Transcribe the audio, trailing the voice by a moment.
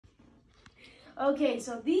Okay,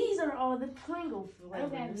 so these are all the Pringle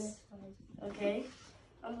flavors. Okay,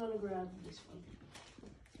 I'm gonna grab this one.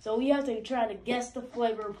 So we have to try to guess the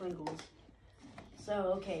flavor of Pringles.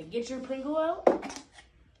 So, okay, get your Pringle out.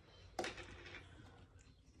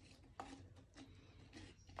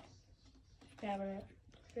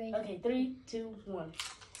 Okay, 3, 2, 1.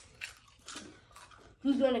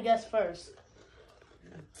 Who's gonna guess first?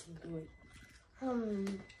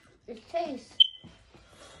 It tastes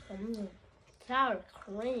sour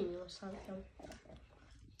cream or something.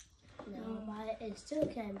 No, but it still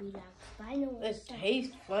can't be that. I know it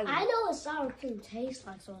tastes funny. I know what sour cream tastes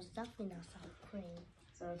like, so it's definitely not sour cream.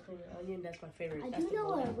 Sour cream and onion, that's my favorite. I do know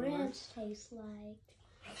what ranch tastes like.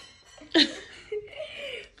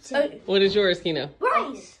 What is yours, Kino?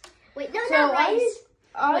 Rice. Wait, no, not rice.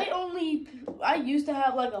 I used to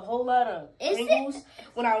have like a whole lot of Pringles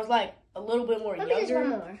when I was like a little bit more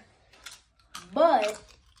younger. But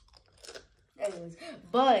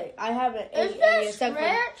I haven't ate any except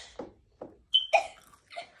ranch?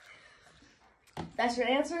 That's your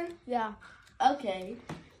answer? Yeah. Okay.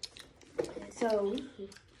 So,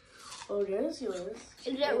 there's yours.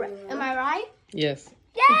 Is it right? Am I right? Yes.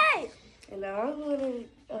 Yay! And now I'm gonna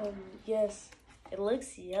guess. It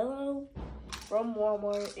looks yellow from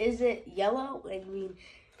Walmart. Is it yellow? I mean,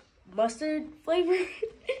 mustard flavor?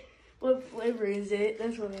 What flavor is it?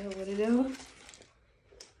 That's what I want to know.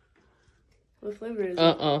 What flavor is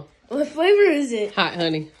it? What flavor is it? Hot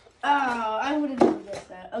honey. Oh, I would have never guessed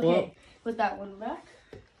that. Okay, well, put that one back.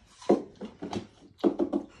 There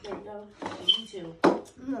you go. You too.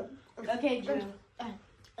 Okay, Joe.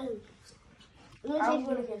 I'm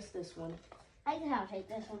gonna guess this one. I can have take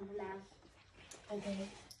this one for now. Okay.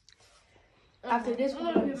 After this one,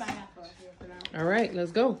 I'm gonna put my hat for now. All right,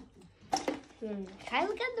 let's go. Can I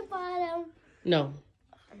look at the bottom? No.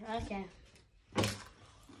 Okay.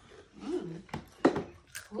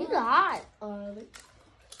 It's hot. Oh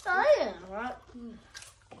yeah. Right.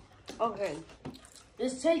 Okay.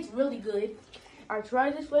 This tastes really good. I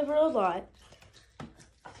tried this flavor a lot,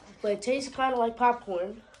 but it tastes kind of like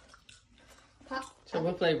popcorn. So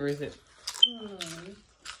what flavor is it?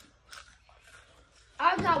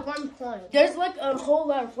 I got 1 point. There's like a whole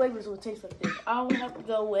lot of flavors that would taste like this. I'll have to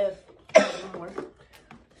go with one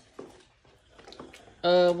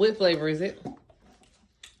more. What flavor is it?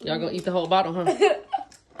 Y'all gonna eat the whole bottle, huh?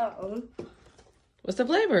 What's the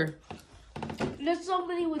flavor? There's so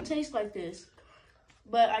many would taste like this,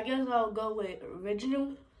 but I guess I'll go with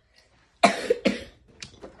original.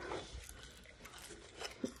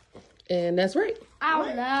 And that's right. I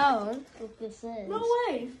don't know what this is. No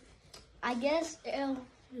way. I guess I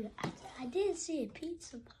didn't see a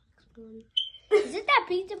pizza box one. Is it that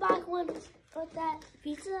pizza box one with that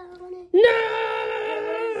pizza on it?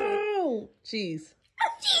 No! Cheese.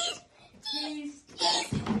 Cheese.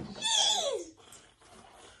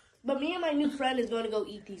 But me and my new friend is going to go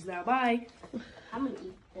eat these now. Bye. I'm going to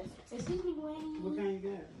eat this. Excuse me, Wayne. What kind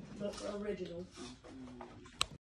you got? The original.